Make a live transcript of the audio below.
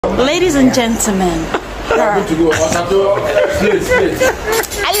Ladies and gentlemen.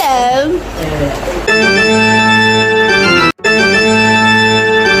 Hello.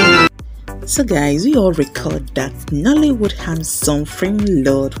 So guys, we all recall that Nollywood handsome film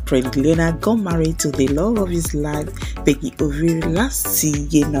Lord Fredrick Leonard got married to the love of his life, Peggy Ovire, last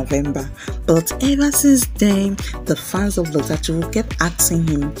year November. But ever since then, the fans of Lotachukwu kept asking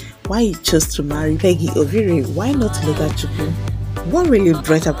him why he chose to marry Peggy Ovire, why not Lotachukwu? What really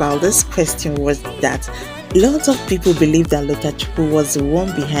brought about this question was that lots of people believe that Lotachukwu was the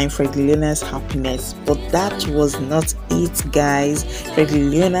one behind Fredrick Leonard's happiness, but that was not it, guys.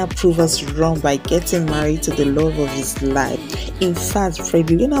 Fredrick Leonard proved us wrong by getting married to the love of his life. In fact,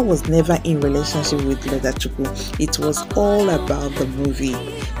 Fredrick Leonard was never in relationship with Lotachukwu. It was all about the movie.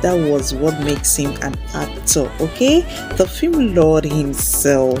 That was what makes him an actor, okay? The film Lord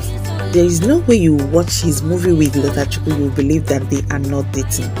himself. There is no way you watch his movie with Lotachukwu you believe that they are not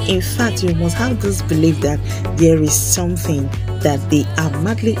dating. In fact, you must have this belief that there is something, that they are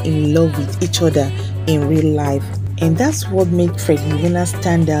madly in love with each other in real life. And that's what made Fredrick Leonard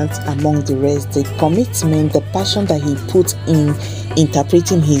stand out among the rest. The commitment, the passion that he put in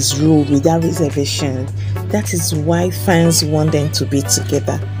interpreting his role without reservation. That is why fans want them to be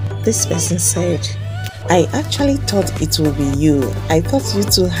together. This person said, I actually thought it would be you. I thought you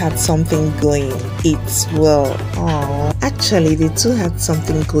two had something going. Actually, the two had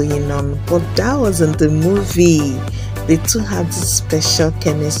something going on, but that wasn't the movie. The two had this special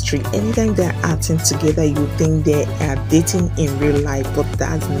chemistry. Anytime they're acting together, you think they are dating in real life, but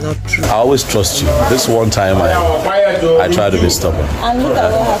that's not true. I always trust you. This one time I try to be stubborn. And look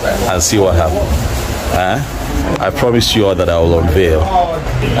at what happened. And see what happened. I promise you all that I will unveil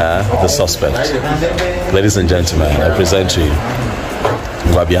the suspect. Ladies and gentlemen, I present to you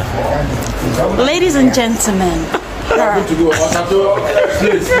Ngwabia. Ladies and gentlemen.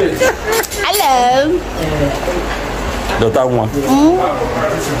 Hello. Lotachukwu.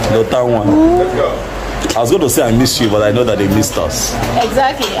 I was going to say I miss you, but I know that they missed us.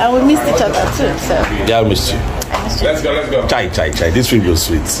 Exactly, and we missed each other too. So. Yeah, I missed you. Let's go. Chai. This film was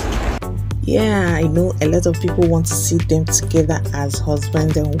sweet. Yeah, I know a lot of people want to see them together as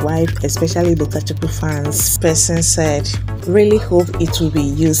husband and wife, especially Lotachukwu fans. Person said, really hope it will be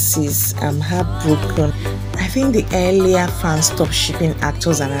you, sis. I'm heartbroken. I think the earlier fans stopped shipping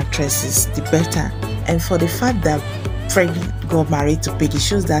actors and actresses, the better. And for the fact that Freddy got married to Peggy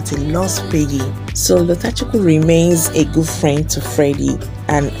shows that he lost Peggy. So Lotachukwu remains a good friend to Freddy,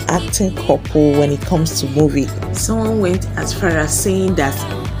 an acting couple when it comes to movie. Someone went as far as saying that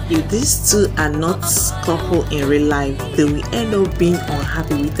if these two are not couple in real life, they will end up being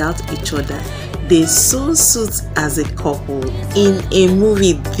unhappy without each other. They so suit as a couple in a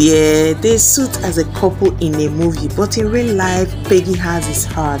movie there. They suit as a couple in a movie, but in real life, Peggy has his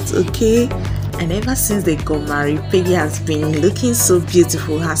heart, okay? And ever since they got married, Peggy has been looking so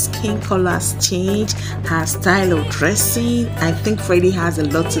beautiful. Her skin color has changed, her style of dressing. I think Freddy has a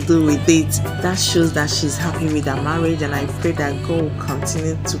lot to do with it. That shows that she's happy with her marriage, and I pray that God will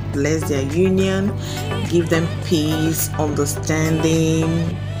continue to bless their union, give them peace,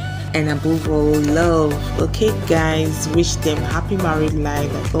 understanding, and above all, love. Okay guys, wish them happy married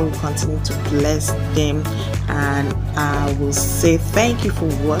life, and God will continue to bless them. And I will say thank you for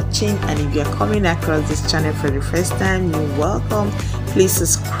watching, and if you're coming across this channel for the first time, you're welcome. Please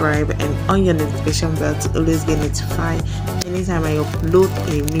subscribe and on your notification bell to always get notified anytime I upload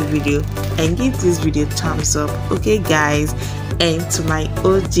a new video, and give this video a thumbs up. Okay guys, and to my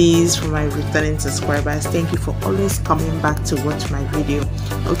OGs, for my returning subscribers, thank you for always coming back to watch my video.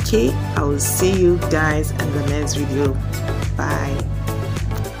 Okay, I will see you guys in the next video. Bye.